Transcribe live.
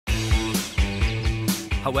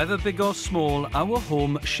However big or small, our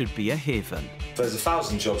home should be a haven. There's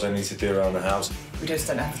 1,000 jobs I need to do around the house. We just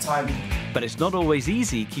don't have the time. But it's not always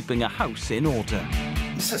easy keeping a house in order.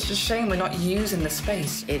 It's such a shame we're not using the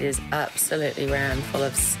space. It is absolutely rammed full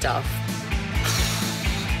of stuff.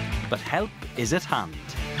 But help is at hand.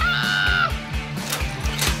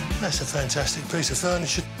 That's a fantastic piece of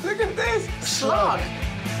furniture. Look at this! Slug!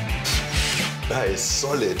 That is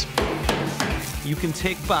solid. You can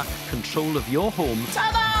take back control of your home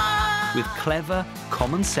with clever,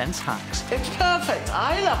 common-sense hacks It's perfect.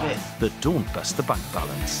 I love it. that don't bust the bank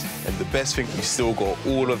balance. And the best thing, you still got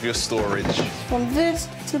all of your storage. From this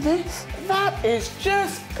to this, that is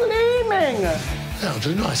just gleaming. That'll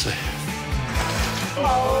do nicely.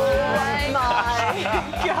 Oh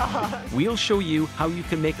my God. We'll show you how you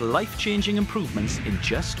can make life-changing improvements in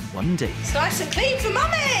just one day. It's nice and clean for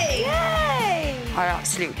Mummy! Yay! I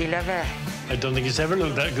absolutely love it. I don't think it's ever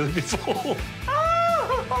looked that good before.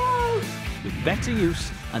 With better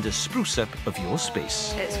use and a spruce up of your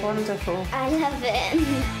space. It's wonderful. I love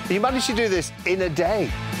it. You managed to do this in a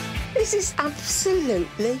day. This is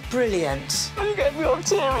absolutely brilliant. You get me all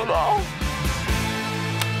teary there.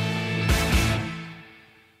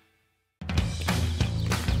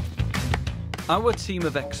 Our team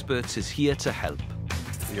of experts is here to help.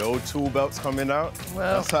 The old tool belt's coming out.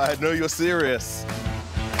 Well, that's how I know you're serious.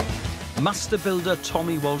 Master builder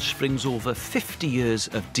Tommy Walsh brings over 50 years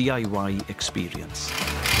of DIY experience.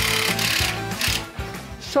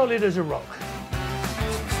 Solid as a rock.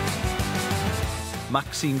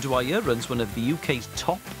 Maxine Dwyer runs one of the UK's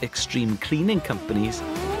top extreme cleaning companies.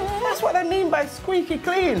 That's what I mean by squeaky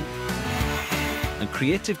clean. And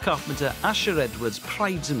creative carpenter Asher Edwards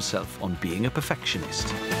prides himself on being a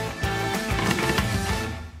perfectionist.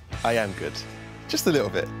 I am good. Just a little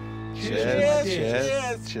bit. Cheers,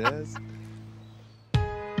 cheers, cheers.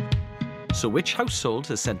 So which household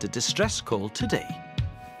has sent a distress call today?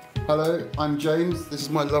 Hello, I'm James. This is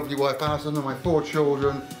my lovely wife Alison and my 4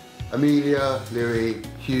 children, Amelia, Louis,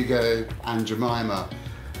 Hugo and Jemima.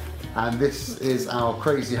 And this is our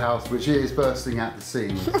crazy house which is bursting at the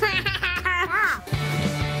seams.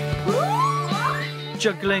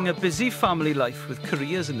 Juggling a busy family life with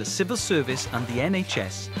careers in the civil service and the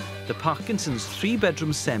NHS, the Parkinson's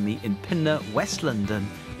 3-bedroom semi in Pinner, West London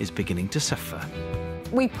is beginning to suffer.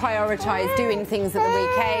 We prioritise doing things at the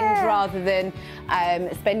weekend rather than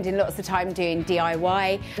spending lots of time doing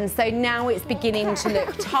DIY. And so now it's beginning to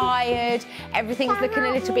look tired, everything's looking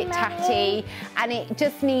a little bit tatty, and it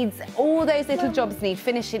just needs, all those little jobs need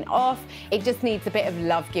finishing off. It just needs a bit of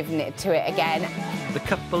love giving it to it again. The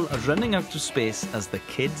couple are running out of space as the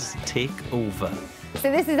kids take over. So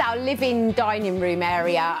this is our living dining room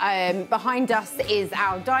area. Behind us is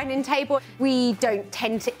our dining table. We don't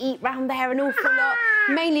tend to eat round there an awful lot,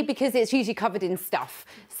 mainly because it's usually covered in stuff.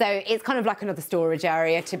 So it's kind of like another storage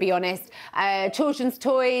area, to be honest. Children's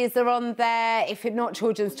toys are on there. If it's not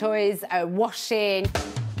children's toys, washing.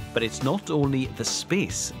 But it's not only the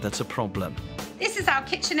space that's a problem. This is our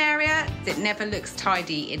kitchen area. It never looks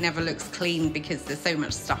tidy, it never looks clean because there's so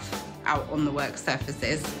much stuff out on the work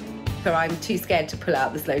surfaces. So I'm too scared to pull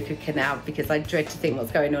out the slow cooker now because I dread to think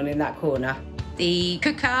what's going on in that corner. The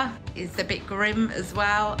cooker is a bit grim as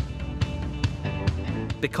well.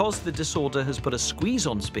 Because the disorder has put a squeeze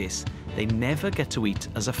on space, they never get to eat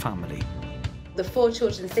as a family. The 4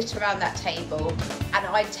 children sit around that table and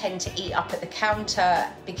I tend to eat up at the counter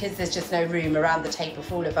because there's just no room around the table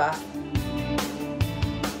for all of us.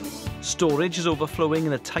 Storage is overflowing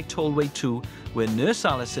in a tight hallway too, where Nurse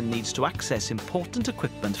Alison needs to access important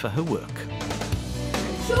equipment for her work.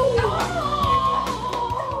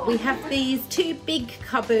 We have these 2 big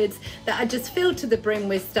cupboards that are just filled to the brim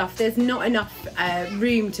with stuff. There's not enough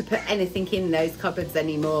room to put anything in those cupboards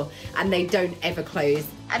anymore, and they don't ever close.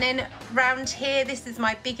 And then round here, this is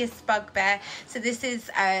my biggest bugbear. So this is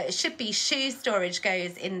should be shoe storage,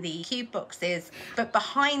 goes in the cube boxes, but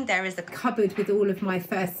behind there is a Cupboard with all of my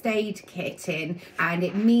first aid kit in, and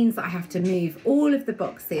it means that I have to move all of the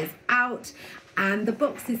boxes out, and the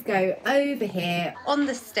boxes go over here on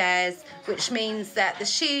the stairs, which means that the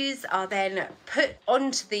shoes are then put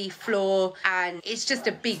onto the floor and it's just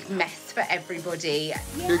a big mess for everybody.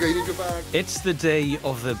 Hugo, you need your bag. It's the day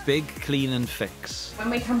of the big clean and fix. When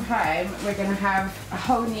we come home, we're going to have a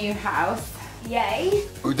whole new house. Yay!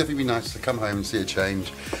 It would definitely be nice to come home and see a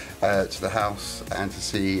change to the house and to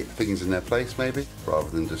see things in their place, maybe, rather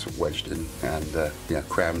than just wedged in and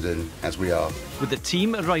crammed in as we are. With the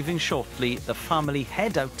team arriving shortly, the family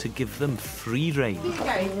head out to give them free rein.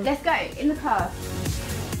 Let's go, in the car.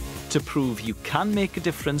 To prove you can make a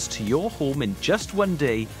difference to your home in just one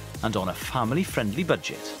day and on a family-friendly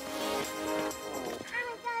budget.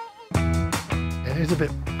 It's a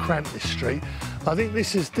bit cramped, this street. I think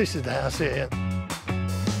this is the house here.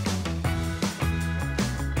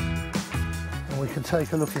 And we can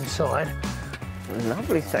take a look inside.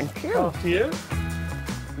 Lovely, thank you. After you.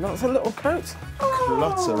 Lots of little coats.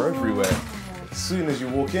 Clutter everywhere. As soon as you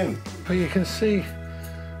walk in. But you can see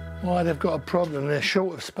why they've got a problem. They're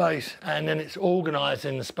short of space, and then it's organised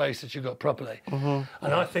in the space that you've got properly. And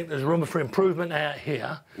I think there's room for improvement out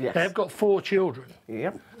here. Yes. They've got 4 children.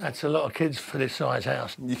 Yep. That's a lot of kids for this size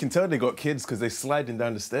house. You can tell they got kids because they're sliding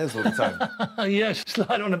down the stairs all the time. Yes,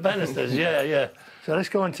 slide on the banisters, yeah. So let's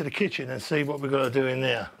go into the kitchen and see what we've got to do in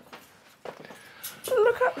there.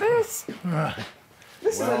 Look at this. Right.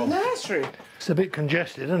 This is a nursery. It's a bit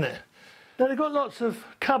congested, isn't it? Now, they've got lots of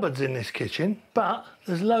cupboards in this kitchen, but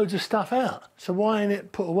there's loads of stuff out. So why ain't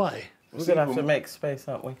it put away? We're going to have to make space,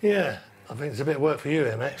 aren't we? Yeah. I think it's a bit of work for you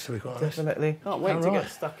here, Max, to be quite honest. Definitely. Can't wait to get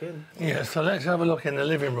stuck in. Yeah, so let's have a look in the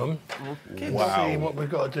living room and see what we've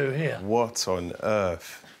got to do here. What on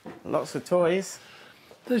earth? Lots of toys.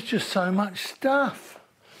 There's just so much stuff.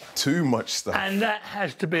 Too much stuff. And that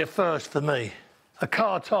has to be a first for me. A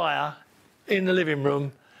car tyre in the living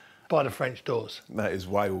room by the French doors. That is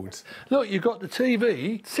wild. Look, you've got the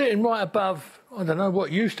TV sitting right above, I don't know,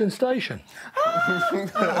 what, Euston Station.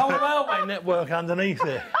 The whole railway network underneath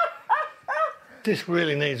it. This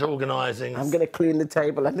really needs organising. I'm going to clean the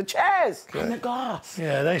table and the chairs and the glass.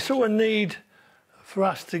 Yeah, they sort of need for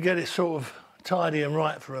us to get it sort of tidy and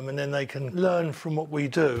right for them, and then they can learn from what we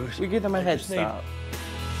do. We give them a head start.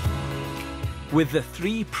 With the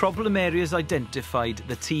 3 problem areas identified,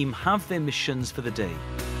 the team have their missions for the day.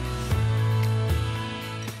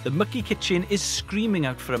 The mucky kitchen is screaming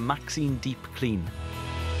out for a Maxine deep clean,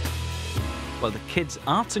 while the kids'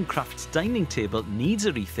 arts and crafts dining table needs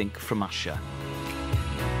a rethink from Asha.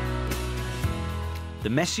 The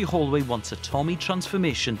messy hallway wants a Tommy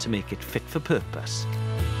transformation to make it fit for purpose.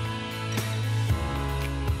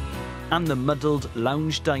 And the muddled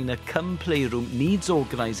lounge diner cum playroom needs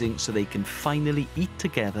organising so they can finally eat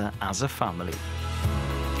together as a family.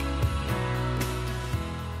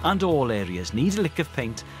 And all areas need a lick of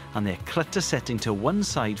paint and their clutter setting to one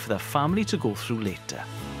side for the family to go through later.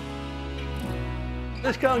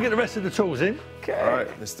 Let's go and get the rest of the tools in. Okay. All right,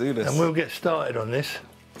 let's do this. And we'll get started on this.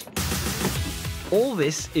 All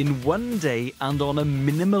this in one day and on a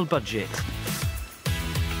minimal budget.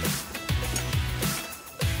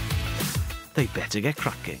 They better get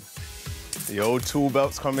cracking. The old tool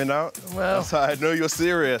belt's coming out. Well, that's how I know you're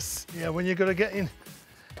serious. Yeah, when you've got to get in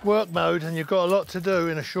work mode and you've got a lot to do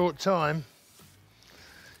in a short time,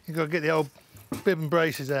 you've got to get the old bib and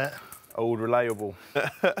braces out. Old reliable.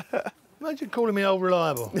 Imagine calling me old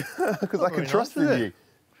reliable. Because I can trust in you.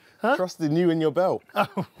 Huh? Trusting you and your belt.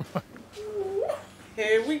 Oh, right.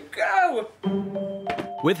 Here we go.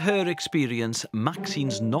 With her experience,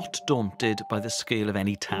 Maxine's not daunted by the scale of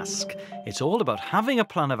any task. It's all about having a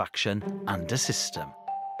plan of action and a system.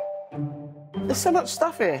 There's so much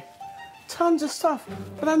stuff here. Tons of stuff.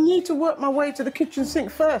 But I need to work my way to the kitchen sink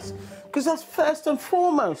first, because that's first and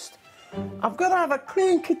foremost. I've got to have a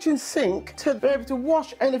clean kitchen sink to be able to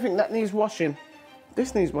wash anything that needs washing.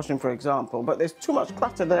 This needs washing, for example, but there's too much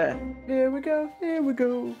clutter there. Here we go, here we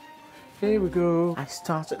go, here we go. I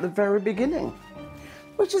start at the very beginning,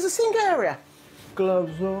 which is the sink area.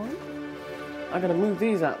 Gloves on. I'm going to move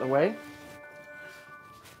these out of the way.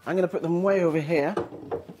 I'm going to put them way over here.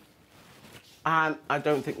 And I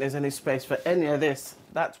don't think there's any space for any of this.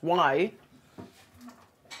 That's why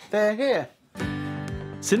they're here.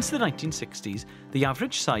 Since the 1960s, the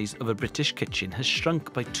average size of a British kitchen has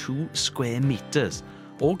shrunk by 2 square metres.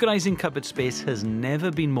 Organising cupboard space has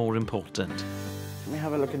never been more important. Let me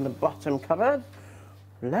have a look in the bottom cupboard.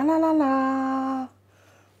 La la la la.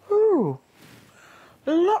 Ooh,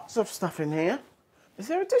 lots of stuff in here. Is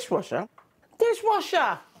there a dishwasher?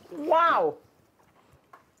 Dishwasher! Wow.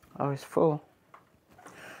 Oh, it's full.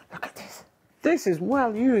 Look at this. This is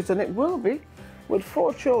well used, and it will be, with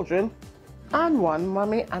 4 children and 1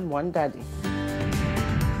 mummy and 1 daddy.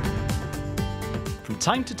 From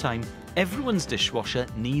time to time, everyone's dishwasher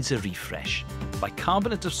needs a refresh.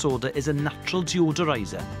 Bicarbonate of soda is a natural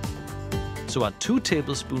deodoriser. So add 2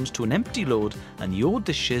 tablespoons to an empty load and your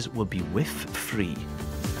dishes will be whiff-free.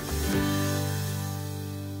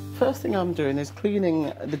 First thing I'm doing is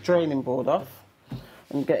cleaning the draining board off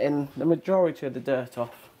and getting the majority of the dirt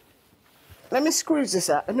off. Let me squeeze this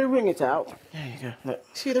out. Let me wring it out. There you go. Look.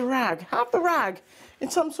 See the rag? Have the rag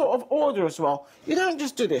in some sort of order as well. You don't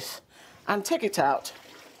just do this and take it out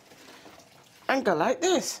and go like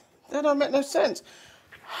this. That don't make no sense.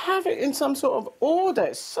 Have it in some sort of order.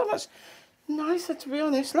 It's so much nicer, to be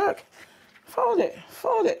honest. Look. Fold it,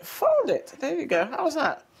 fold it, fold it. There you go. How's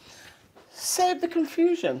that? Save the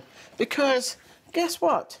confusion. Because guess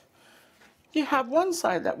what? You have one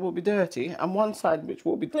side that will be dirty and one side which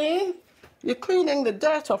will be clean. You're cleaning the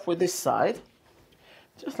dirt off with this side,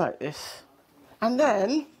 just like this. And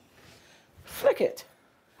then flick it.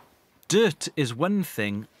 Dirt is one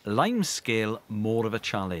thing, lime scale more of a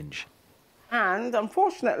challenge. And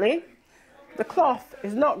unfortunately, the cloth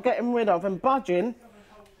is not getting rid of and budging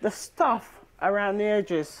the stuff around the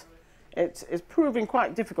edges. It's proving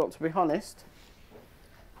quite difficult, to be honest.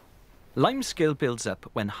 Lime scale builds up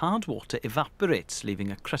when hard water evaporates,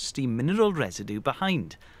 leaving a crusty mineral residue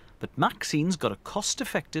behind. But Maxine's got a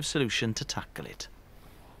cost-effective solution to tackle it.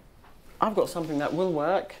 I've got something that will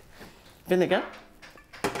work. Vinegar,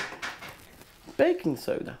 baking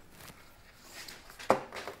soda.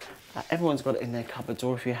 Everyone's got it in their cupboards,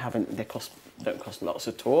 or if you haven't, they don't cost lots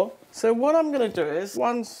at all. So what I'm going to do is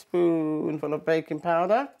 1 spoonful of baking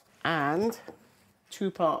powder and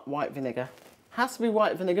 2-part white vinegar. Has to be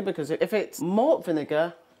white vinegar because if it's malt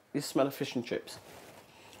vinegar, you smell of fish and chips.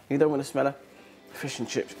 You don't want to smell of fish and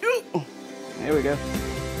chips. Here we go.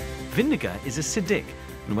 Vinegar is acidic,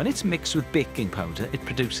 and when it's mixed with baking powder, it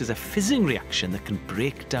produces a fizzing reaction that can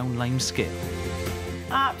break down lime scale.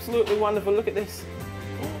 Absolutely wonderful. Look at this.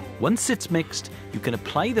 Once it's mixed, you can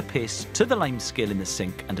apply the paste to the lime scale in the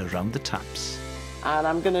sink and around the taps. And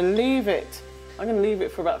I'm going to leave it. I'm going to leave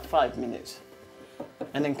it for about 5 minutes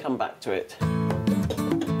and then come back to it.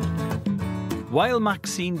 While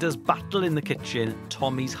Maxine does battle in the kitchen,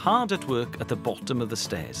 Tommy's hard at work at the bottom of the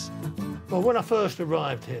stairs. Well, when I first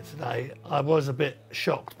arrived here today, I was a bit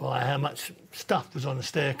shocked by how much stuff was on the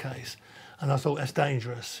staircase. And I thought that's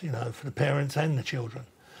dangerous, you know, for the parents and the children.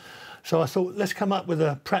 So I thought, let's come up with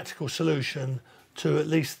a practical solution to at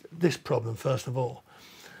least this problem, first of all.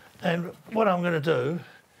 And what I'm going to do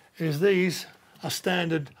is these are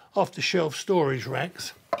standard off-the-shelf storage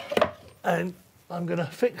racks. And I'm going to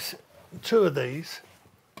fix 2 of these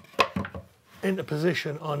into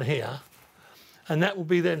position on here. And that will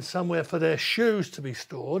be then somewhere for their shoes to be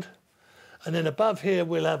stored. And then above here,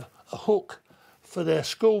 we'll have a hook for their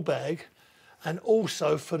school bag and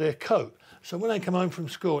also for their coat. So when they come home from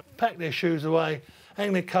school, pack their shoes away,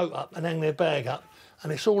 hang their coat up and hang their bag up,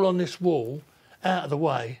 and it's all on this wall, out of the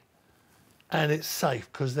way, and it's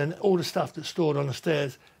safe, because then all the stuff that's stored on the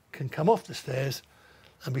stairs can come off the stairs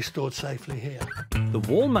and be stored safely here. The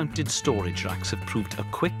wall-mounted storage racks have proved a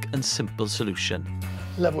quick and simple solution.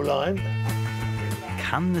 Level line.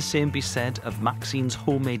 Can the same be said of Maxine's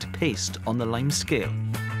homemade paste on the lime scale?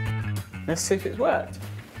 Let's see if it's worked.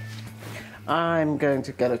 I'm going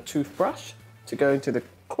to get a toothbrush to go into the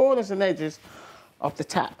corners and edges of the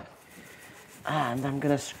tap. And I'm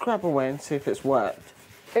going to scrub away and see if it's worked.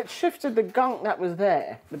 It shifted the gunk that was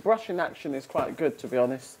there. The brushing action is quite good, to be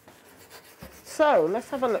honest. So let's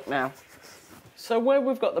have a look now. So where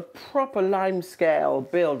we've got the proper lime scale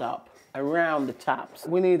build-up around the taps,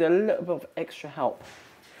 we need a little bit of extra help.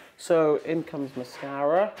 So in comes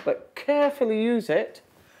mascara, but carefully use it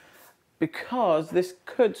because this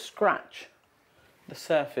could scratch the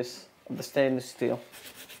surface of the stainless steel.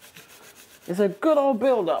 It's a good old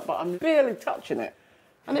build-up, but I'm barely touching it,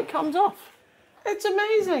 and it comes off. It's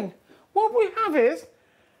amazing. What we have is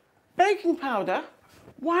baking powder,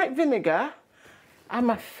 white vinegar, and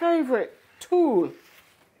my favourite tool.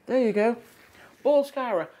 There you go, ball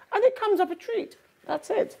scourer, and it comes up a treat. That's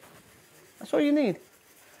it. That's all you need.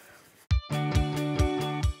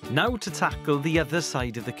 Now to tackle the other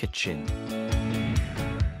side of the kitchen.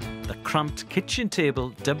 The cramped kitchen table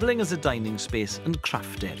doubling as a dining space and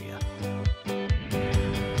craft area.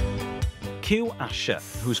 Cue Asher,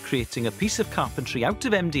 who's creating a piece of carpentry out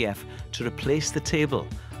of MDF to replace the table,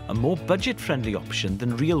 a more budget-friendly option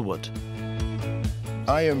than real wood.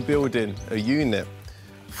 I am building a unit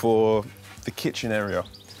for the kitchen area.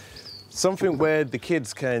 Something where the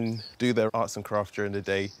kids can do their arts and crafts during the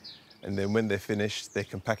day, and then when they're finished, they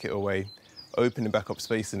can pack it away, opening back up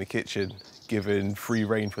space in the kitchen, giving free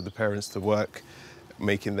rein for the parents to work,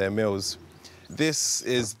 making their meals. This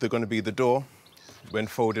is going to be the door. When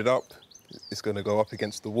folded up, it's going to go up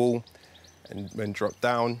against the wall, and when dropped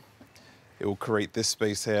down, it will create this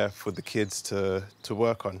space here for the kids to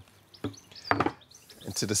work on.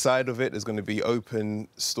 And to the side of it, there's going to be open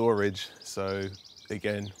storage. So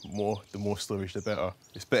again, the more storage, the better.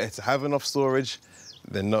 It's better to have enough storage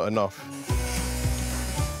than not enough.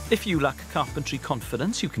 If you lack carpentry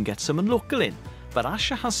confidence, you can get someone local in. But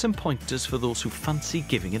Asher has some pointers for those who fancy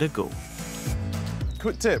giving it a go.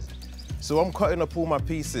 Quick tip. So I'm cutting up all my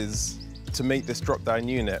pieces to make this drop-down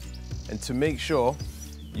unit. And to make sure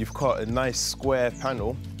you've cut a nice square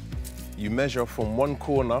panel, you measure from one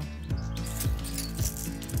corner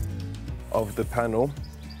of the panel.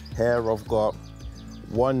 Here I've got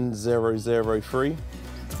 1003,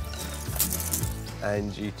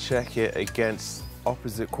 and you check it against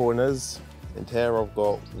opposite corners, and here I've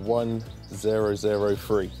got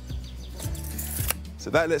 1003. So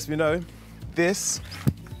that lets me know this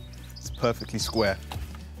is perfectly square,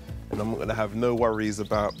 and I'm not going to have no worries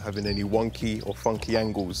about having any wonky or funky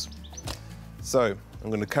angles. So I'm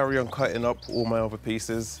going to carry on cutting up all my other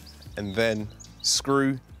pieces and then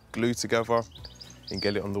screw, glue together and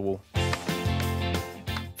get it on the wall.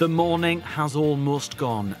 The morning has almost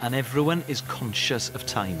gone and everyone is conscious of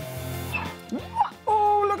time.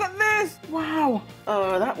 Oh, look at this! Wow.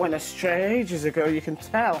 Oh, that went astray ages ago, you can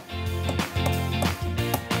tell.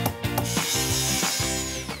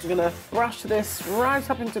 I'm gonna brush this right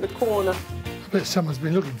up into the corner. I bet someone's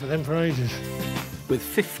been looking for them for ages. With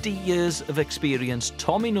 50 years of experience,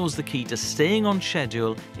 Tommy knows the key to staying on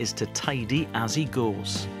schedule is to tidy as he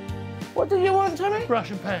goes. What do you want, Tommy? Brush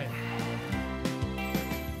and pan.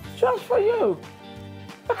 Just for you.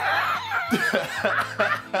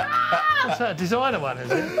 What's that, designer one,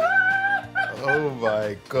 is it? Oh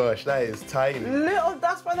my gosh, that is tiny. Little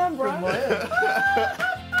dust for them, bro. At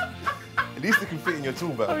least it can fit in your tool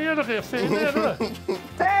bag. Oh, yeah, look at it fit in there, look.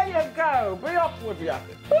 There you go. Be off with you.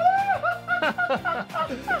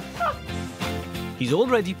 He's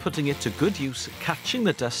already putting it to good use, catching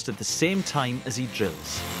the dust at the same time as he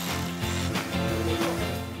drills.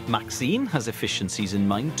 Maxine has efficiencies in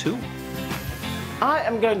mind too. I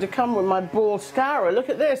am going to come with my ball scourer. Look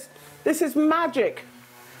at this. This is magic.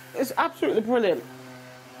 It's absolutely brilliant.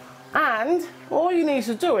 And all you need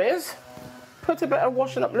to do is put a bit of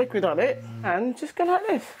washing up liquid on it and just go like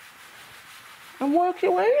this. And work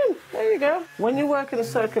your way in. There you go. When you work in a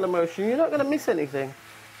circular motion, you're not going to miss anything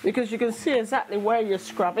because you can see exactly where you're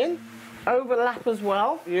scrubbing, overlap as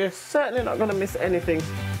well. You're certainly not going to miss anything.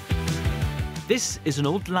 This is an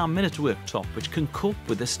old laminate worktop which can cope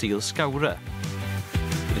with a steel scourer.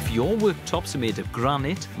 But if your worktops are made of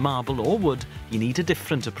granite, marble or wood, you need a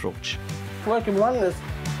different approach. Working wonders.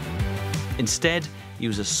 Instead,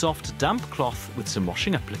 use a soft, damp cloth with some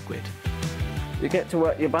washing up liquid. You get to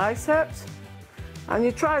work your biceps and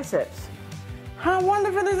your triceps. How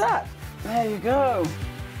wonderful is that? There you go.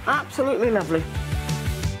 Absolutely lovely.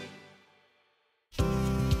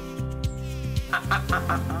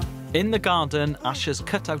 In the garden, Ash has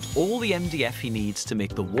cut out all the MDF he needs to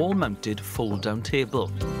make the wall-mounted fold-down table.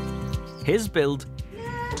 His build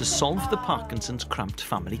to solve the Parkinson's cramped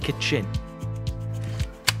family kitchen.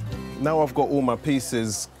 Now I've got all my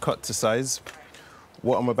pieces cut to size,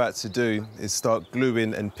 what I'm about to do is start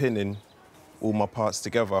gluing and pinning all my parts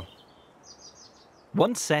together.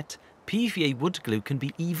 Once set, PVA wood glue can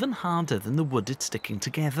be even harder than the wood it's sticking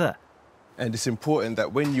together. And it's important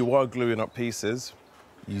that when you are gluing up pieces,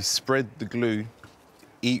 you spread the glue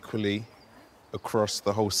equally across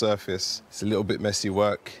the whole surface. It's a little bit messy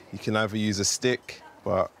work. You can either use a stick,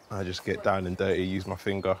 but I just get down and dirty, use my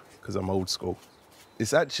finger, because I'm old school.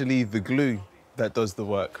 It's actually the glue that does the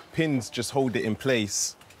work. Pins just hold it in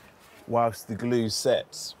place whilst the glue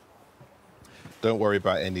sets. Don't worry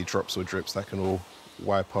about any drops or drips, that can all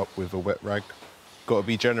wipe up with a wet rag. Gotta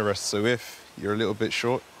be generous, so if you're a little bit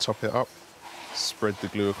short, top it up. Spread the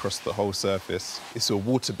glue across the whole surface. It's a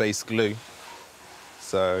water-based glue,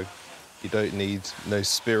 so you don't need no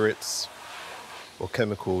spirits or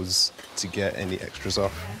chemicals to get any extras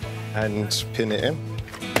off. And pin it in.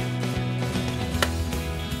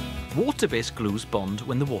 Water-based glues bond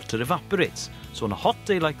when the water evaporates, so on a hot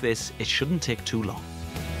day like this, it shouldn't take too long.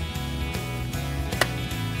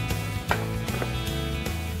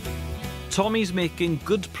 Tommy's making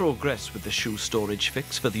good progress with the shoe storage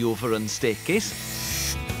fix for the overrun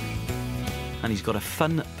staircase. And he's got a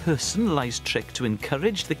fun, personalised trick to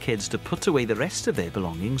encourage the kids to put away the rest of their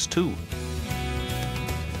belongings too.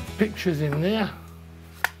 Pictures in there,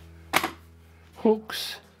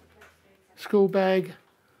 hooks, school bag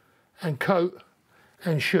and coat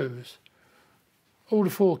and shoes. All the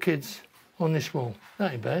 4 kids on this wall.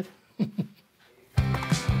 That ain't bad.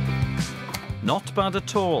 Not bad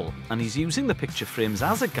at all, and he's using the picture frames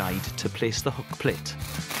as a guide to place the hook plate.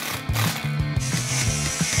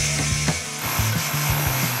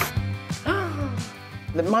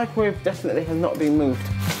 The microwave definitely has not been moved.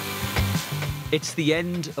 It's the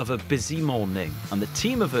end of a busy morning, and the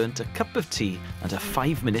team have earned a cup of tea and a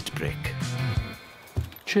 5-minute break.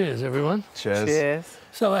 Cheers, everyone. Cheers. Cheers.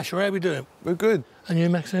 So, Ash, how are we doing? We're good. And you,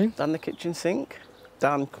 Maxine? Done the kitchen sink,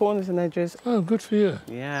 done corners and edges. Oh, good for you.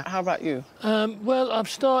 Yeah. How about you? Well, I've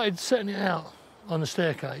started setting it out on the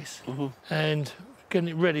staircase, and getting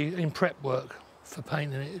it ready in prep work for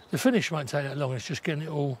painting it. The finish won't take that long, it's just getting it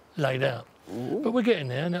all laid out. Ooh. But we're getting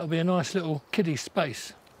there, and it'll be a nice little kiddie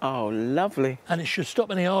space. Oh, lovely. And it should stop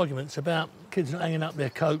any arguments about kids not hanging up their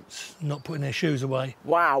coats, not putting their shoes away.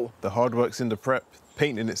 Wow. The hard work's in the prep.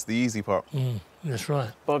 Painting, it's the easy part. That's right.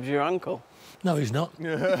 Bob's your uncle? No, he's not.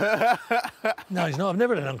 No, he's not. I've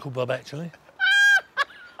never had an Uncle Bob, actually.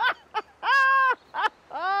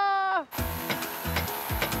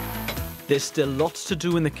 There's still lots to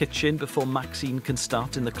do in the kitchen before Maxine can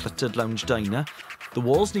start in the cluttered lounge diner. The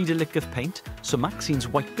walls need a lick of paint, so Maxine's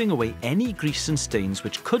wiping away any grease and stains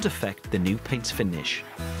which could affect the new paint's finish.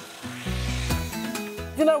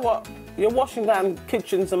 You know what? You're washing down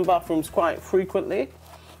kitchens and bathrooms quite frequently,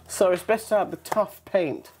 so it's best to have the tough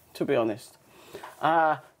paint, to be honest.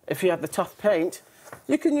 If you have the tough paint,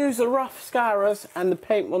 you can use the rough scourers and the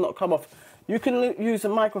paint will not come off. You can use a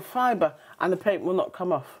microfiber and the paint will not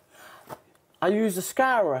come off. I used a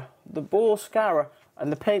scourer, the ball scourer,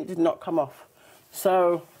 and the paint did not come off.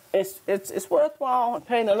 So it's worthwhile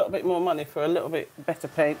paying a little bit more money for a little bit better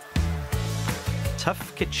paint.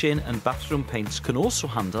 Tough kitchen and bathroom paints can also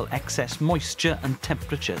handle excess moisture and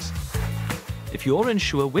temperatures. If you're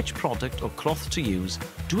unsure which product or cloth to use,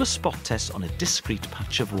 do a spot test on a discrete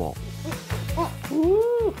patch of wall.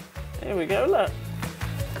 Ooh, here we go, look.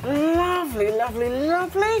 Lovely, lovely,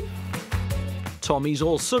 lovely. Tommy's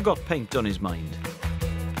also got paint on his mind.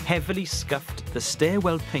 Heavily scuffed, the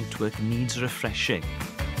stairwell paintwork needs refreshing.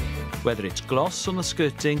 Whether it's gloss on the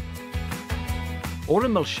skirting or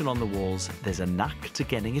emulsion on the walls, there's a knack to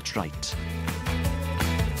getting it right.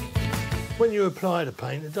 When you apply the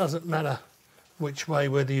paint, it doesn't matter which way,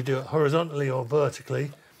 whether you do it horizontally or vertically,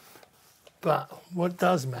 but what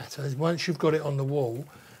does matter is once you've got it on the wall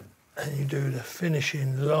and you do the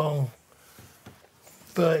finishing long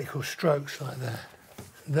vertical strokes like that,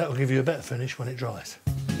 that'll give you a better finish when it dries.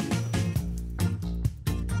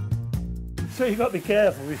 So you've got to be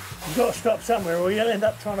careful. You've got to stop somewhere or you'll end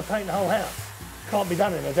up trying to paint the whole house. Can't be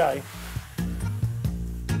done in a day.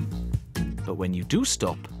 But when you do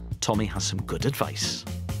stop, Tommy has some good advice.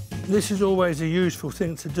 This is always a useful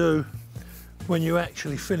thing to do when you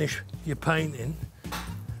actually finish your painting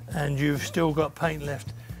and you've still got paint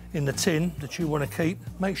left in the tin that you want to keep.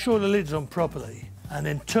 Make sure the lid's on properly and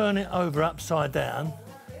then turn it over upside down,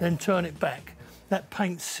 then turn it back. That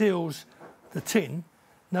paint seals the tin,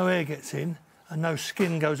 no air gets in and no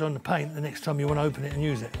skin goes on the paint the next time you want to open it and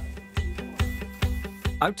use it.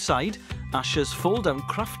 Outside, Asher's fold-down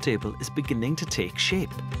craft table is beginning to take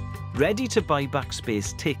shape, ready to buy back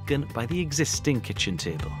space taken by the existing kitchen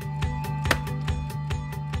table.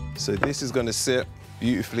 So this is going to sit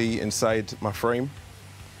beautifully inside my frame,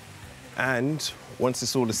 and once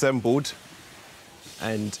it's all assembled,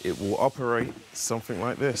 and it will operate something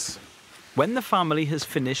like this. When the family has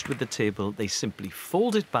finished with the table, they simply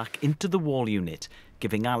fold it back into the wall unit,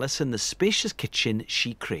 giving Alison the spacious kitchen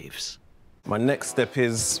she craves. My next step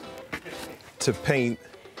is to paint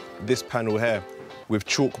this panel here with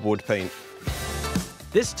chalkboard paint.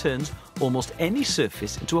 This turns almost any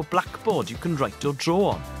surface into a blackboard you can write or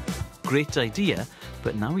draw on. Great idea,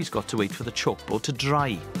 but now he's got to wait for the chalkboard to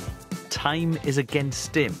dry. Time is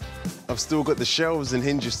against him. I've still got the shelves and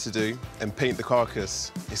hinges to do and paint the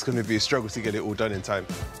carcass. It's going to be a struggle to get it all done in time.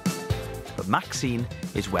 But Maxine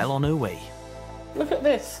is well on her way. Look at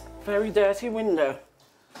this very dirty window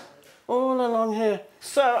all along here.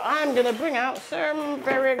 So I'm going to bring out some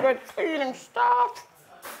very good cleaning stuff.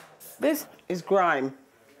 This is grime.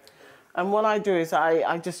 And what I do is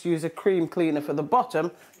I just use a cream cleaner for the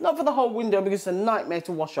bottom, not for the whole window because it's a nightmare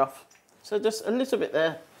to wash off. So just a little bit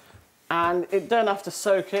there. And it don't have to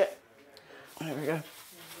soak it. There we go.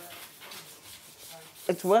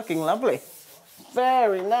 It's working lovely.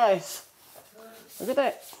 Very nice. Look at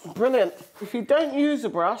that. Brilliant. If you don't use a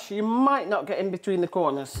brush, you might not get in between the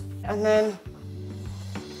corners. And then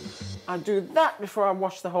I do that before I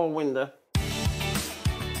wash the whole window.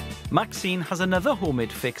 Maxine has another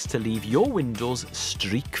homemade fix to leave your windows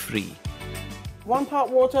streak-free. 1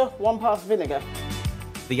 part water, 1 part vinegar.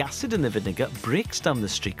 The acid in the vinegar breaks down the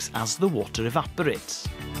streaks as the water evaporates.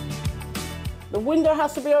 The window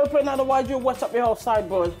has to be open, otherwise you'll wet up your whole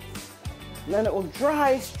sideboard. And then it will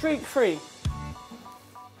dry streak-free.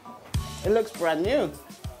 It looks brand new.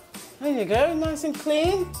 There you go, nice and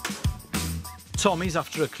clean. Tommy's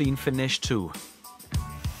after a clean finish too.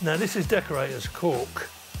 Now this is decorator's cork.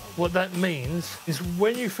 What that means is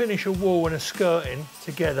when you finish a wall and a skirting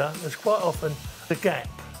together, there's quite often a gap.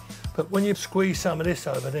 But when you squeeze some of this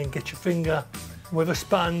over, then get your finger with a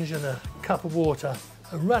sponge and a cup of water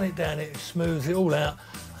and run it down it smooths it all out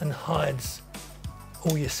and hides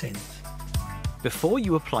all your sins. Before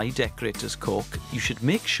you apply decorator's cork, you should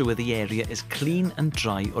make sure the area is clean and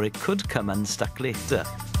dry or it could come unstuck later.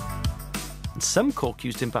 And some cork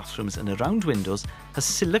used in bathrooms and around windows has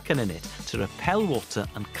silicone in it to repel water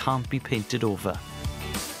and can't be painted over.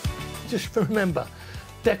 Just remember,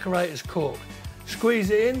 decorator's cork. Squeeze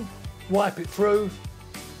it in, wipe it through,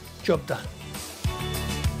 job done.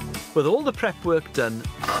 With all the prep work done,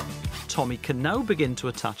 Tommy can now begin to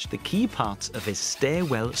attach the key parts of his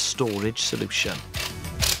stairwell storage solution.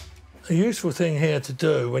 A useful thing here to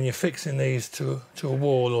do when you're fixing these to a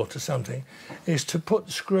wall or to something is to put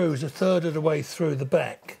the screws a third of the way through the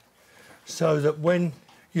back so that when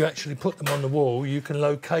you actually put them on the wall you can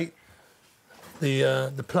locate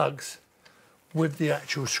the plugs with the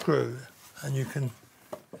actual screw, and you can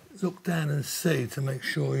look down and see to make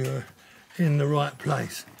sure you're in the right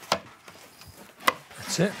place.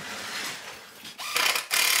 That's it.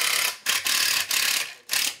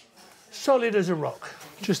 Solid as a rock,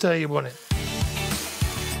 just how you want it.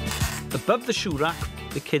 Above the shoe rack,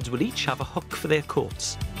 the kids will each have a hook for their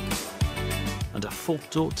coats and a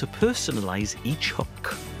photo to personalise each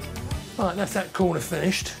hook. Right, that's that corner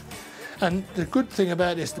finished. And the good thing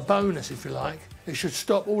about this, the bonus if you like, it should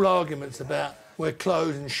stop all arguments about where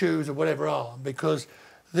clothes and shoes or whatever are, because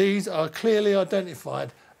these are clearly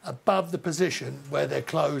identified above the position where their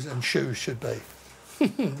clothes and shoes should be.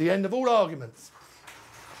 The end of all arguments.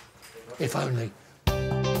 If only.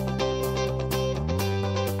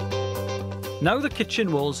 Now the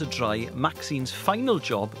kitchen walls are dry, Maxine's final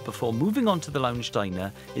job before moving on to the lounge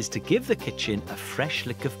diner is to give the kitchen a fresh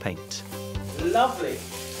lick of paint. Lovely.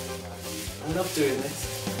 I love doing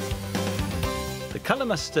this. The colour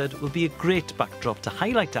mustard will be a great backdrop to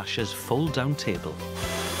highlight Ash's fold-down table.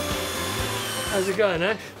 How's it going,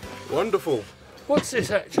 Ash? Wonderful. What's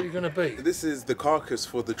this actually going to be? This is the carcass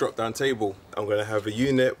for the drop-down table. I'm going to have a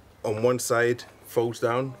unit on one side, folds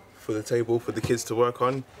down for the table for the kids to work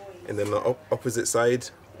on, and then the opposite side,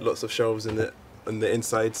 lots of shelves on the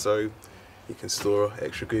inside, so you can store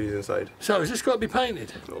extra goodies inside. So has this got to be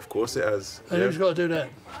painted? Of course it has. And who's got to do that?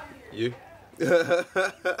 You.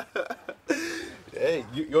 Hey,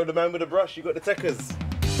 you're the man with the brush, you got the techers.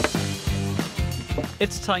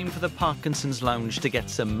 It's time for the Parkinson's lounge to get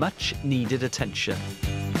some much-needed attention.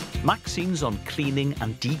 Maxine's on cleaning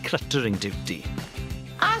and decluttering duty.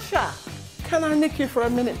 Asha, can I nick you for a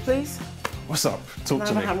minute, please? What's up? Talk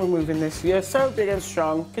to me. How we're moving this. You're so big and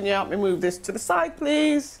strong. Can you help me move this to the side,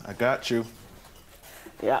 please? I got you.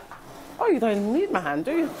 Yeah. Oh, you don't even need my hand,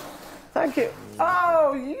 do you? Thank you.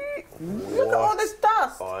 Oh, look at all this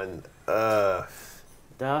dust. On earth.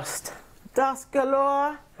 Dust. Dust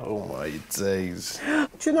galore. Oh my days.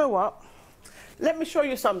 Do you know what? Let me show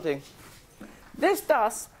you something. This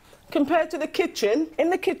dust, compared to the kitchen, in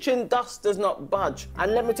the kitchen, dust does not budge.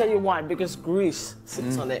 And let me tell you why, because grease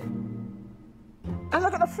sits on it. And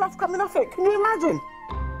look at the fluff coming off it. Can you imagine?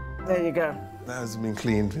 There you go. That hasn't been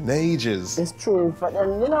cleaned in ages. It's true, but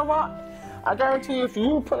then you know what? I guarantee you, if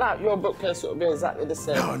you pull out your bookcase, it'll be exactly the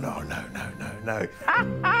same. No.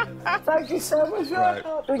 Thank you so much for your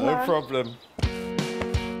help, big No man. problem.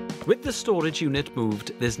 With the storage unit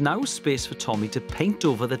moved, there's now space for Tommy to paint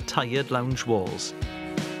over the tired lounge walls.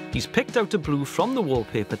 He's picked out a blue from the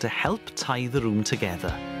wallpaper to help tie the room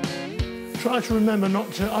together. Try to remember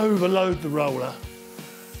not to overload the roller,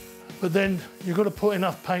 but then you've got to put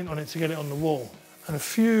enough paint on it to get it on the wall. And a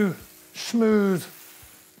few smooth,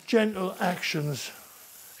 gentle actions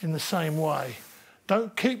in the same way.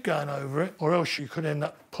 Don't keep going over it, or else you could end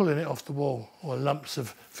up pulling it off the wall, or lumps of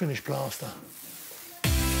finished plaster.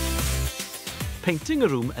 Painting a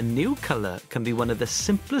room a new colour can be one of the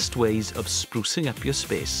simplest ways of sprucing up your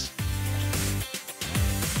space.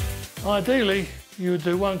 Ideally, you would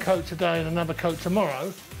do one coat today and another coat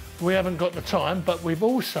tomorrow. We haven't got the time, but we've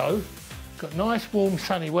also got nice, warm,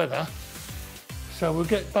 sunny weather, so we'll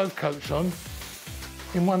get both coats on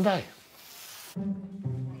in one day.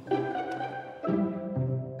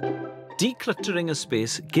 Decluttering a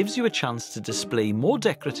space gives you a chance to display more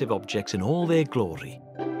decorative objects in all their glory.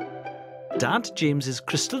 Dad James's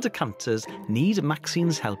crystal decanters need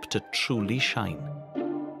Maxine's help to truly shine.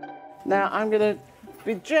 Now, I'm going to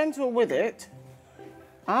be gentle with it.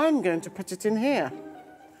 I'm going to put it in here.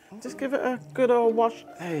 Just give it a good old wash.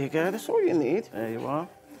 There you go, that's all you need. There you are.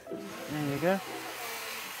 There you go.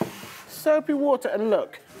 Soapy water, and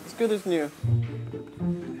look, as good as new.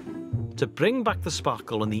 To bring back the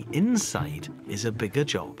sparkle on the inside is a bigger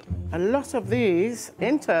job. A lot of these,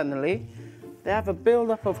 internally, they have a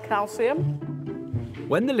build-up of calcium.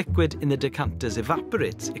 When the liquid in the decanters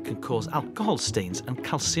evaporates, it can cause alcohol stains and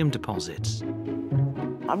calcium deposits.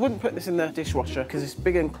 I wouldn't put this in the dishwasher because it's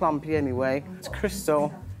big and clumpy anyway. It's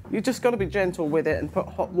crystal. You just got to be gentle with it and put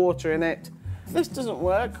hot water in it. If this doesn't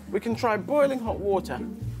work, we can try boiling hot water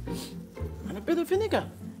and a bit of vinegar.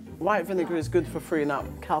 White vinegar is good for freeing up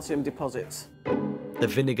calcium deposits. The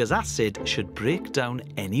vinegar's acid should break down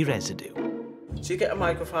any residue. So you get a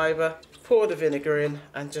microfiber, pour the vinegar in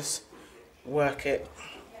and just work it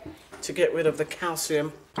to get rid of the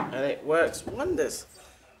calcium, and it works wonders.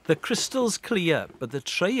 The crystal's clear, but the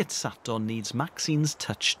tray it's sat on needs Maxine's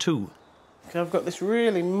touch too. Okay, I've got this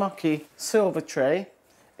really mucky silver tray.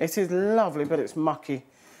 It is lovely, but it's mucky.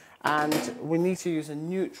 And we need to use a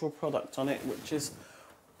neutral product on it, which is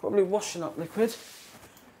probably washing up liquid.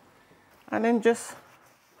 And then just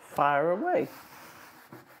fire away.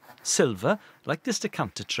 Silver, like this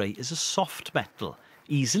decanter tray, is a soft metal,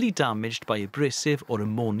 easily damaged by abrasive or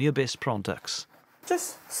ammonia-based products.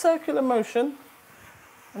 Just circular motion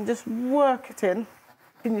and just work it in.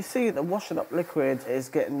 Can you see the washing up liquid is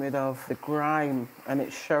getting rid of the grime and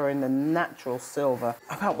it's showing the natural silver.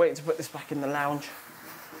 I can't wait to put this back in the lounge.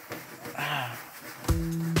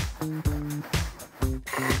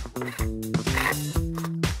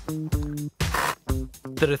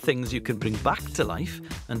 There are things you can bring back to life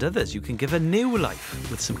and others you can give a new life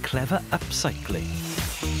with some clever upcycling.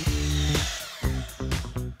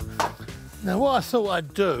 Now what I thought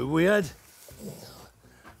I'd do, we had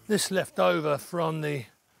this left over from the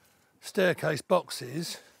staircase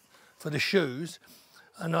boxes for the shoes,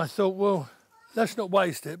 and I thought, well, let's not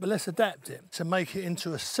waste it, but let's adapt it to make it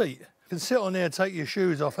into a seat. You can sit on there, take your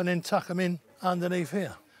shoes off and then tuck them in underneath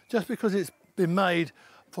here. Just because it's been made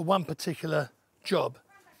for one particular job,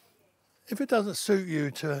 if it doesn't suit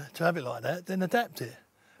you to have it like that, then adapt it.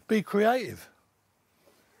 Be creative.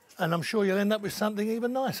 And I'm sure you'll end up with something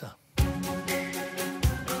even nicer.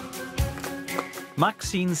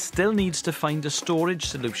 Maxine still needs to find a storage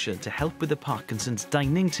solution to help with the Parkinson's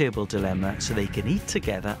dining table dilemma so they can eat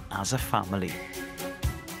together as a family.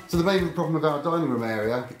 So the main problem with our dining room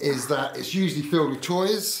area is that it's usually filled with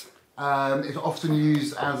toys. It's often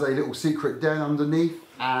used as a little secret den underneath,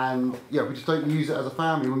 and yeah, we just don't use it as a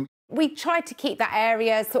family. We tried to keep that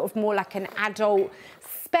area sort of more like an adult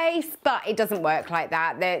space, but it doesn't work like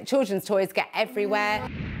that. The children's toys get everywhere.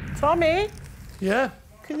 Tommy? Yeah?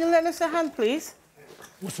 Can you lend us a hand, please?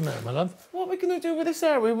 What's the matter, my love? What are we going to do with this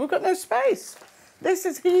area? We've got no space. This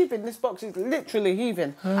is heaving. This box is literally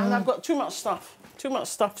heaving. And I've got too much stuff. Too much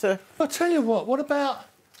stuff to... I'll tell you what about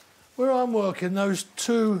where I'm working, those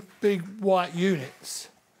two big white units?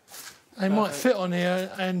 They might fit on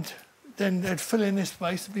here and then they'd fill in this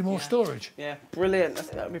space to be more storage. Yeah, brilliant. I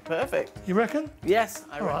think that would be perfect. You reckon? Yes,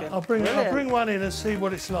 I reckon. All right, I'll bring one in and see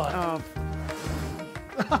what it's like. Oh.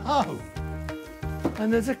 Oh!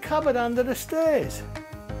 And there's a cupboard under the stairs.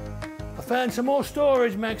 I found some more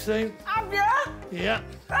storage, Maxine. Have you? Yeah.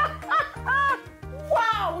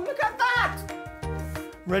 Wow, look at that!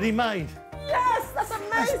 Ready made. Yes, that's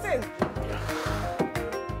amazing.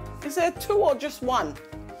 Is there two or just one?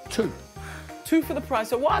 Two. Two for the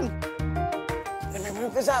price of one. Let me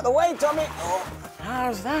move this out of the way, Tommy. Oh,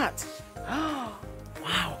 how's that? Oh,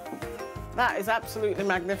 wow. That is absolutely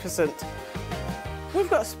magnificent. We've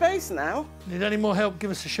got space now. Need any more help,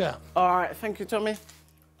 give us a shout. All right, thank you, Tommy.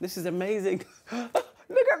 This is amazing.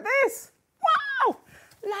 Look at this. Wow!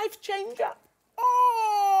 Life changer.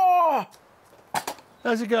 Oh!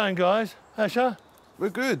 How's it going, guys? Asher? We're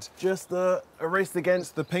good. Just a race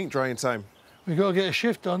against the paint drying time. We've got to get a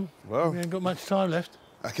shift on. Well, we ain't got much time left.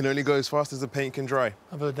 I can only go as fast as the paint can dry.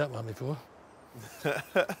 I've heard that one before.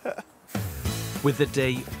 With the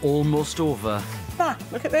day almost over... Ah,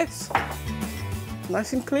 look at this.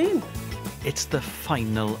 Nice and clean. It's the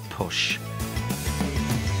final push.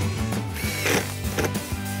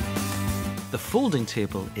 The folding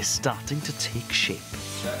table is starting to take shape.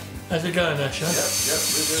 How's it going, Asher? Yep,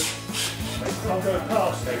 we're good. I'll go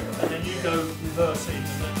past it, and then you go reverse into it.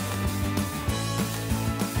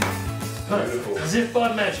 Perfect. As if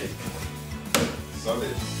by magic.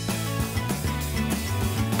 Solid.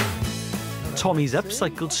 Tommy's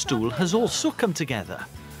upcycled stool has also come together.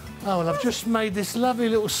 Oh, well, I've just made this lovely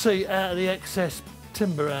little seat out of the excess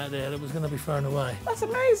timber out there that was going to be thrown away. That's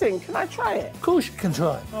amazing. Can I try it? Of course you can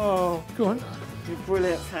try it. Oh, Go on. you're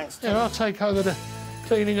brilliant. Thanks, Tommy. Yeah, I'll take over the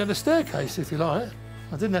cleaning of the staircase if you like.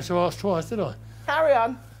 I didn't have to ask twice, did I? Carry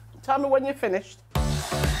on. Tell me when you're finished.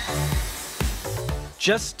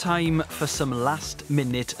 Just time for some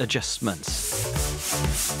last-minute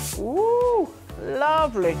adjustments. Ooh,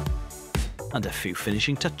 lovely. And a few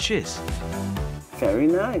finishing touches. Very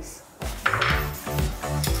nice.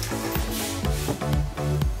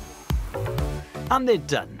 And they're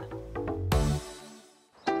done.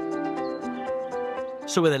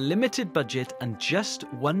 So with a limited budget and just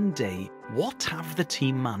one day, what have the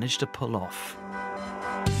team managed to pull off?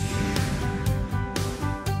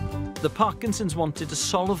 The Parkinsons wanted to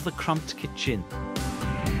solve the cramped kitchen,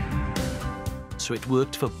 so it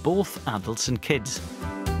worked for both adults and kids,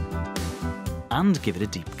 and give it a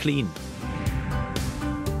deep clean.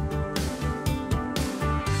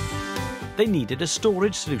 They needed a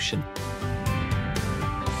storage solution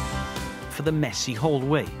for the messy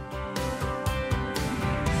hallway,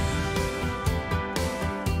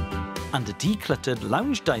 and a decluttered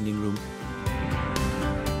lounge dining room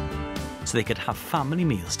so they could have family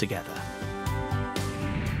meals together.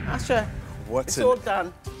 Asher, it's all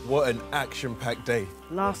done. What an action-packed day.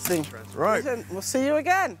 Last thing. Right. Listen, we'll see you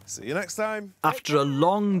again. See you next time. After a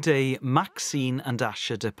long day, Maxine and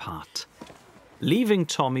Asher depart, leaving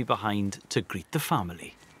Tommy behind to greet the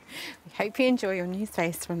family. We hope you enjoy your new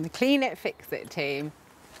space from the Clean It, Fix It team.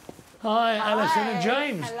 Hi, Alison and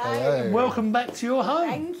James. Hello. Welcome back to your home.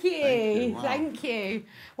 Thank you. Thank you.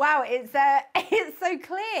 Wow, it's so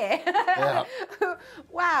clear. Yeah.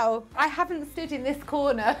 Wow, I haven't stood in this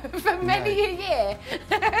corner for many a year.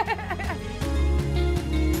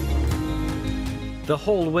 The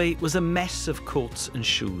hallway was a mess of coats and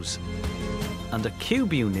shoes, and a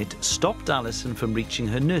cube unit stopped Alison from reaching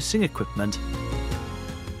her nursing equipment,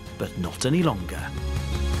 but not any longer.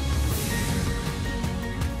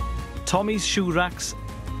 Tommy's shoe racks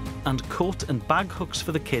and coat and bag hooks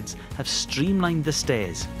for the kids have streamlined the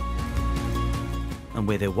stairs. And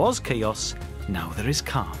where there was chaos, now there is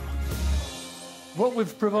calm. What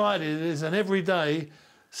we've provided is an everyday,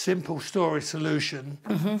 simple storage solution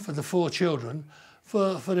for the 4 children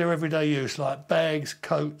for their everyday use, like bags,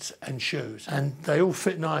 coats and shoes. And they all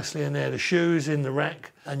fit nicely in there. The shoes in the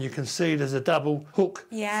rack, and you can see there's a double hook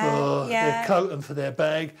for their coat and for their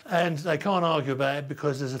bag. And they can't argue about it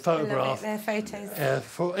because there's a photograph Their photos.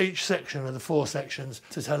 for each section of the 4 sections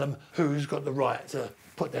to tell them who's got the right to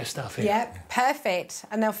put their stuff in. Yep, perfect.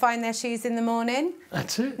 And they'll find their shoes in the morning.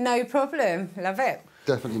 That's it. No problem. Love it.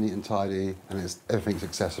 Definitely neat and tidy, and everything's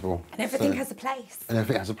accessible. And everything has a place. And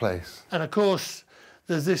everything has a place. And of course,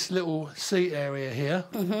 there's this little seat area here.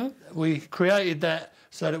 We created that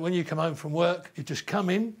so that when you come home from work, you just come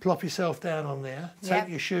in, plop yourself down on there, take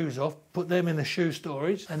your shoes off, put them in the shoe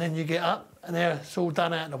storage, and then you get up and it's all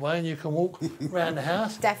done out of the way and you can walk around the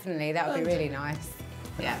house. Definitely, that would be really nice.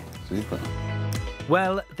 Yeah. Super.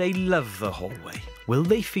 Well, they love the hallway. Will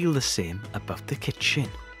they feel the same about the kitchen?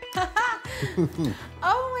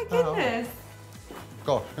 Oh my goodness.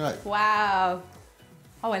 Gosh, right. Wow.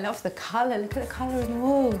 Oh, I love the colour. Look at the colour in the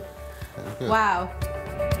wall. Wow.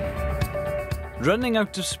 Running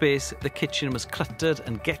out of space, the kitchen was cluttered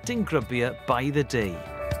and getting grubbier by the day.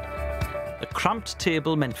 A cramped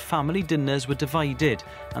table meant family dinners were divided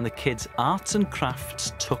and the kids' arts and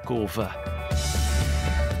crafts took over.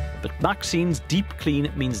 But Maxine's deep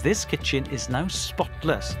clean means this kitchen is now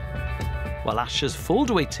spotless, while Asher's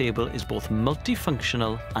fold-away table is both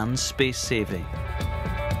multifunctional and space-saving.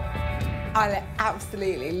 I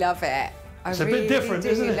absolutely love it. It's a bit different,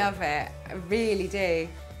 isn't it? I love it. I really do.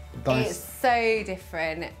 Nice. It's so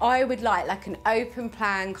different. I would like an open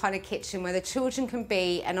plan kind of kitchen where the children can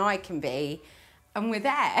be and I can be, and we're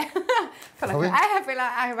there. I feel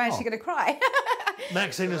like I'm actually going to cry.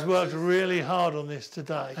 Maxine has worked really hard on this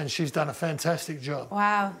today and she's done a fantastic job.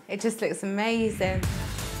 Wow, it just looks amazing.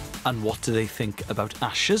 And what do they think about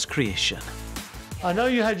Asher's creation? I know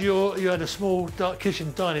you had a small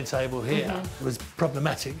kitchen dining table here. It was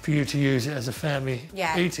problematic for you to use it as a family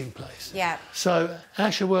eating place. Yeah. So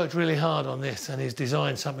Asher worked really hard on this and he's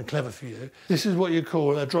designed something clever for you. This is what you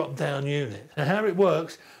call a drop-down unit. And how it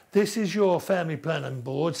works, this is your family planning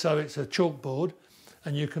board, so it's a chalkboard,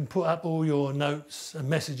 and you can put up all your notes and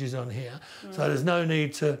messages on here. So there's no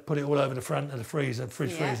need to put it all over the front of the freezer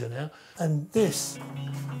now. And this,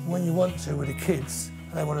 when you want to with the kids,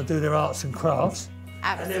 they want to do their arts and crafts.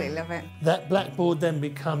 Absolutely love it. That blackboard then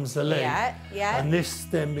becomes the leg. Yeah. And this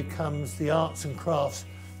then becomes the arts and crafts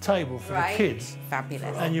table for the kids.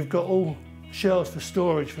 Fabulous. And you've got all shelves for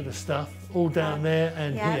storage for the stuff, all down there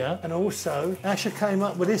and here. And also, Asher came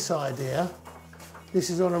up with this idea. This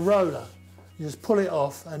is on a roller. You just pull it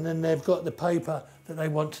off and then they've got the paper that they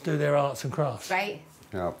want to do their arts and crafts. Right.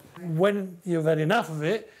 Yeah. When you've had enough of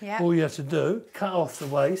it, all you have to do, cut off the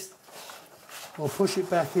waste or push it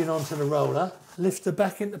back in onto the roller, lift it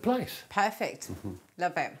back into place. Perfect.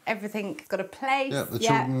 Love it. Everything's got a place. Yeah, the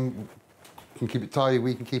children can keep it tidy,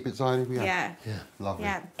 we can keep it tidy. Yeah. Lovely.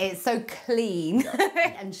 Yeah, it's so clean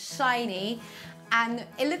and shiny. And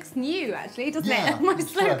it looks new, actually, doesn't it? My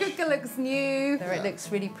slow cooker looks new. It looks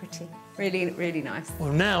really pretty. Really, really nice.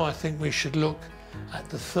 Well, now I think we should look at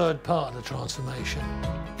the third part of the transformation.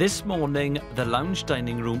 This morning, the lounge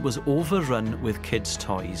dining room was overrun with kids'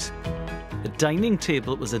 toys. The dining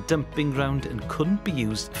table was a dumping ground and couldn't be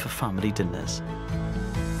used for family dinners.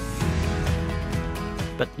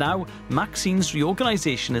 But now, Maxine's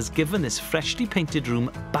reorganisation has given this freshly painted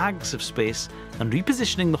room bags of space, and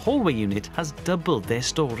repositioning the hallway unit has doubled their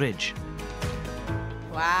storage.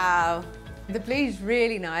 Wow. The blue's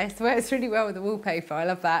really nice, works really well with the wallpaper, I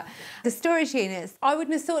love that. The storage units, I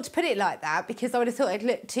wouldn't have thought to put it like that because I would have thought it'd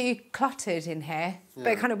look too cluttered in here. Yeah.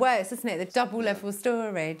 But it kind of works, doesn't it? The double level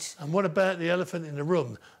storage. And what about the elephant in the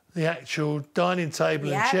room? The actual dining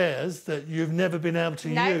table and chairs that you've never been able to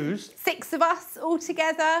use. 6 of us all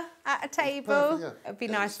together at a table. Perfect, It'd be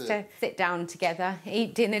nice to sit down together,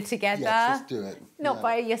 eat dinner together. Yes, let's do it. Not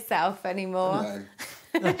by yourself anymore. No.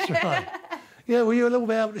 That's right. Yeah, well, you'll all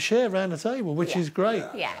be able to share around the table, which is great.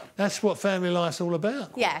 Yeah. That's what family life's all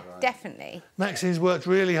about. Yeah, definitely. Maxine's worked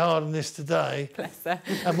really hard on this today. Bless her.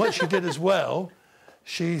 And what she did as well,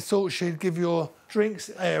 she thought she'd give your drinks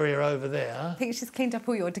area over there. I think she's cleaned up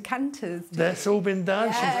all your decanters. That's all been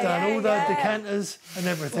done. She's done all those decanters and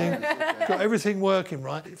everything. Got everything working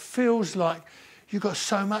right. It feels like you've got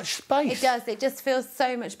so much space. It does. It just feels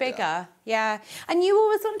so much bigger. Yeah. And you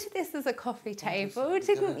always wanted this as a coffee table,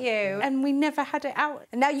 didn't you? And we never had it out.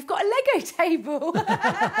 And now you've got a Lego table.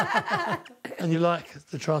 And you like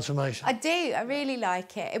the transformation? I do. I really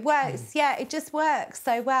like it. It works. Yeah, it just works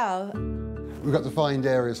so well. We've got defined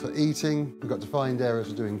areas for eating, we've got defined areas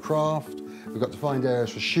for doing craft, we've got defined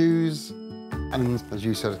areas for shoes, and as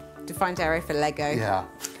you said... Defined area for Lego. Yeah.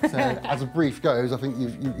 So as a brief goes, I think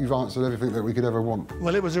you've answered everything that we could ever want.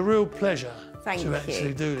 Well, it was a real pleasure to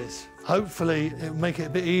actually do this. Hopefully, it'll make it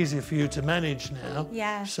a bit easier for you to manage now.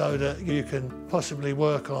 Yeah. So that you can possibly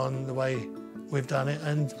work on the way we've done it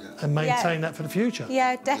and maintain that for the future.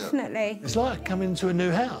 Yeah, definitely. It's like coming to a new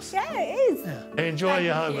house. Yeah, it is. Yeah. Enjoy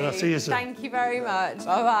your home and I'll see you soon. Thank you very much.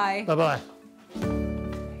 Bye-bye. Bye-bye.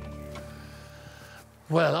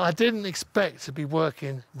 Well, I didn't expect to be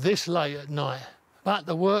working this late at night, but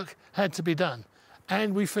the work had to be done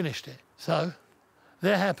and we finished it. So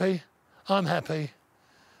they're happy, I'm happy.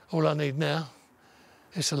 All I need now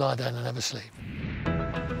is to lie down and have a sleep.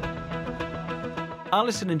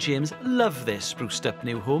 Alison and James love their spruced-up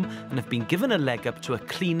new home and have been given a leg up to a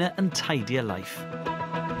cleaner and tidier life.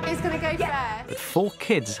 Who's going to go first? But 4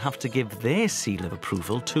 kids have to give their seal of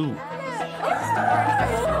approval too.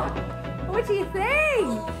 What do you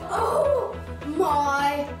think? Oh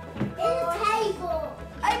my table.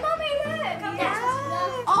 Hey, Mummy, look.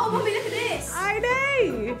 Oh, Mummy, look at this. I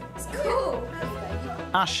know. It's cool.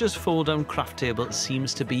 Ash's fold-down craft table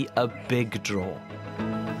seems to be a big draw.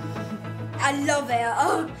 I love it.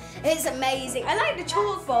 Oh, it's amazing. I like the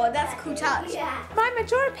chalkboard. That's a cool touch. Yeah. Mima,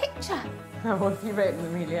 draw a picture. Oh, what have you written,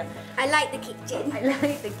 Amelia? I like the kitchen. I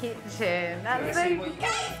like the kitchen. That's so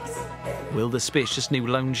good. Will the spacious new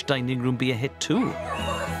lounge dining room be a hit too?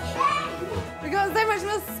 We got so much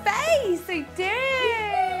more space. We do.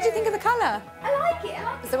 What do you think of the colour? I like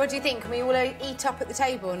it. So what do you think? Can we all eat up at the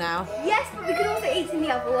table now? Yes, but we could also eat in the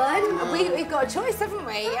other one. We've got a choice, haven't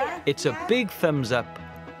we? Yeah. It's a big thumbs up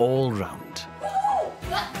all round. Ooh.